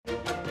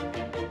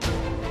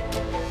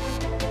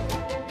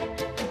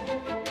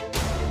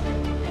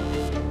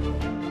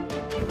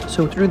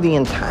So through the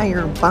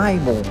entire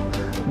Bible,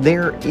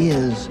 there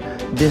is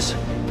this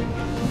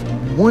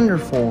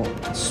wonderful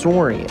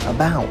story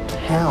about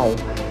how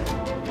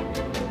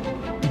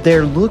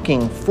they're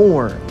looking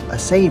for a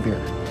Savior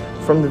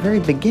from the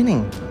very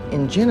beginning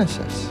in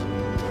Genesis.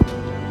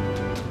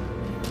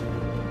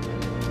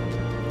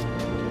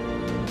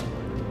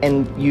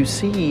 And you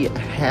see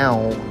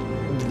how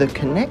the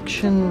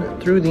connection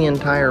through the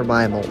entire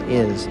Bible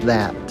is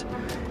that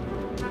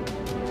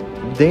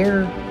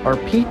there are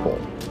people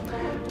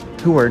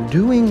who are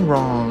doing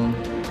wrong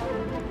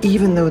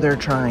even though they're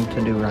trying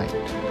to do right.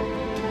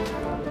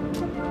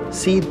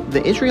 See,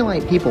 the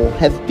Israelite people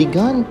have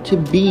begun to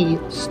be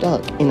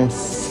stuck in a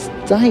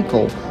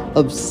cycle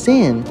of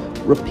sin,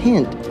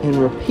 repent, and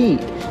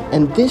repeat.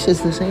 And this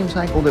is the same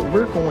cycle that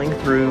we're going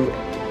through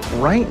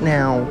right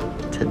now,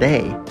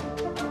 today.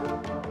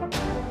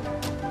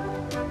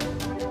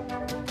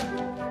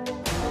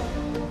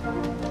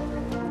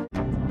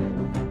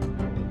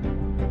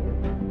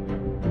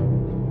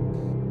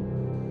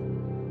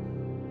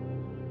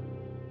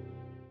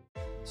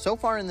 So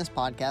far in this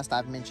podcast,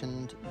 I've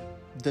mentioned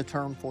the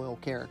term foil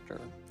character,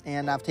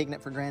 and I've taken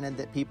it for granted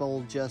that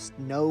people just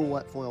know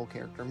what foil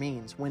character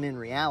means, when in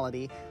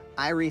reality,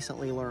 I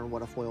recently learned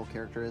what a foil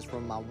character is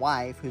from my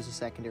wife, who's a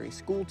secondary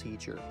school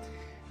teacher,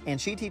 and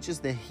she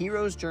teaches the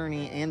hero's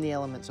journey and the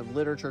elements of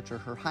literature to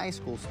her high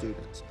school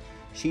students.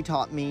 She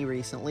taught me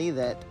recently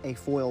that a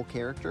foil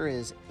character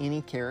is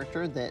any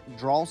character that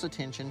draws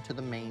attention to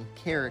the main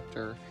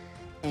character,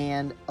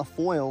 and a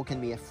foil can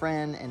be a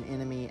friend, an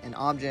enemy, an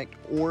object,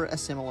 or a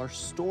similar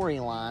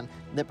storyline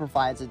that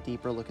provides a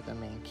deeper look at the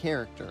main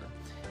character.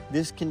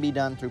 This can be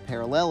done through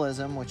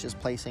parallelism, which is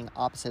placing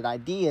opposite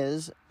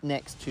ideas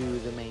next to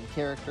the main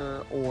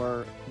character,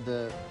 or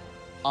the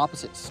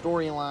opposite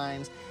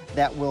storylines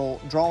that will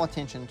draw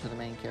attention to the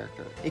main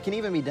character. It can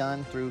even be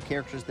done through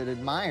characters that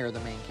admire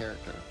the main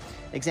character.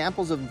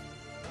 Examples of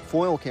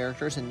foil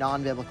characters in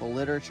non-biblical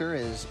literature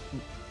is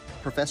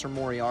Professor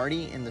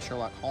Moriarty in the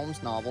Sherlock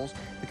Holmes novels,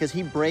 because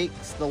he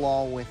breaks the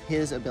law with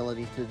his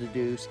ability to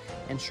deduce,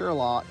 and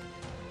Sherlock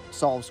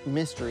solves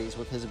mysteries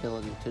with his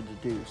ability to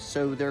deduce.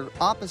 So they're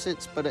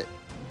opposites, but it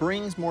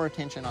brings more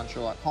attention on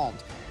Sherlock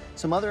Holmes.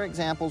 Some other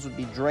examples would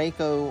be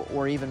Draco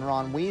or even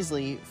Ron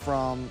Weasley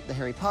from the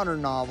Harry Potter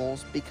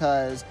novels,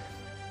 because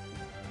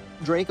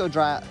Draco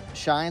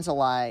shines a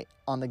light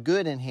on the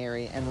good in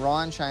Harry, and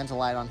Ron shines a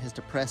light on his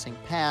depressing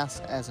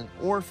past as an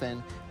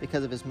orphan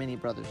because of his many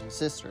brothers and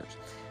sisters.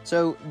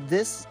 So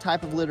this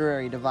type of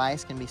literary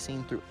device can be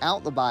seen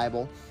throughout the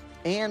Bible,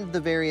 and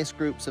the various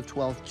groups of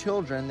 12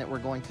 children that we're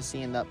going to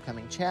see in the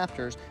upcoming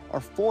chapters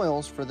are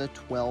foils for the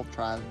 12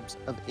 tribes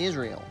of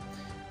Israel.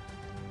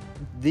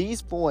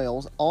 These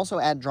foils also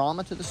add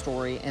drama to the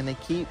story, and they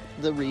keep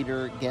the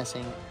reader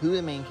guessing who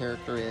the main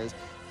character is,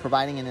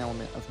 providing an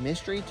element of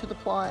mystery to the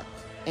plot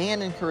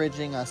and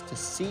encouraging us to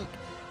seek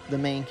the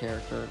main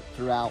character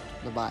throughout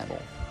the Bible.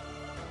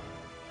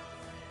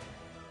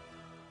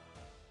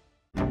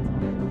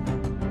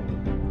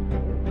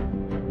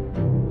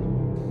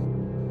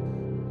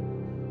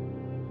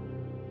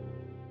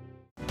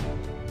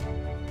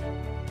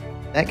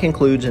 That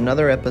concludes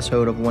another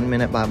episode of 1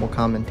 Minute Bible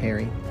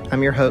Commentary.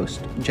 I'm your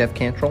host, Jeff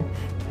Cantrell,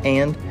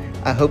 and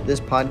I hope this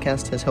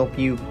podcast has helped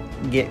you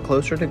get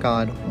closer to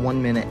God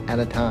 1 minute at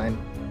a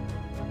time.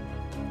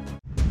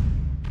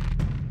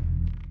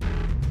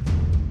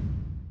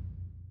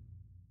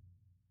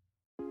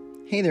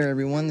 Hey there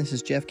everyone, this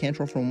is Jeff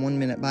Cantrell from 1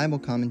 Minute Bible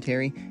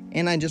Commentary,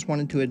 and I just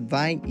wanted to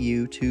invite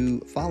you to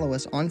follow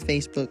us on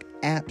Facebook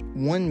at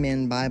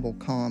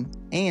 1minbiblecom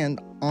and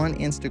on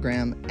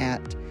Instagram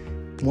at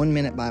 1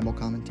 Minute Bible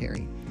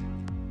Commentary.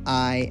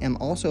 I am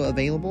also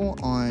available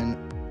on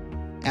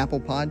Apple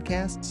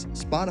Podcasts,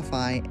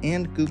 Spotify,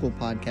 and Google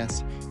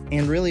Podcasts,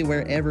 and really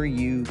wherever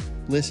you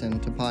listen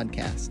to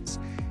podcasts.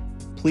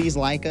 Please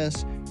like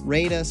us,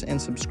 rate us,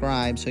 and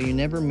subscribe so you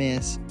never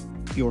miss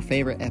your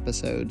favorite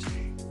episodes.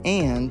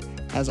 And,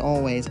 as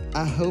always,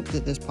 I hope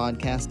that this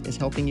podcast is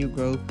helping you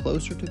grow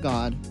closer to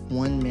God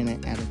 1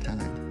 minute at a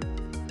time.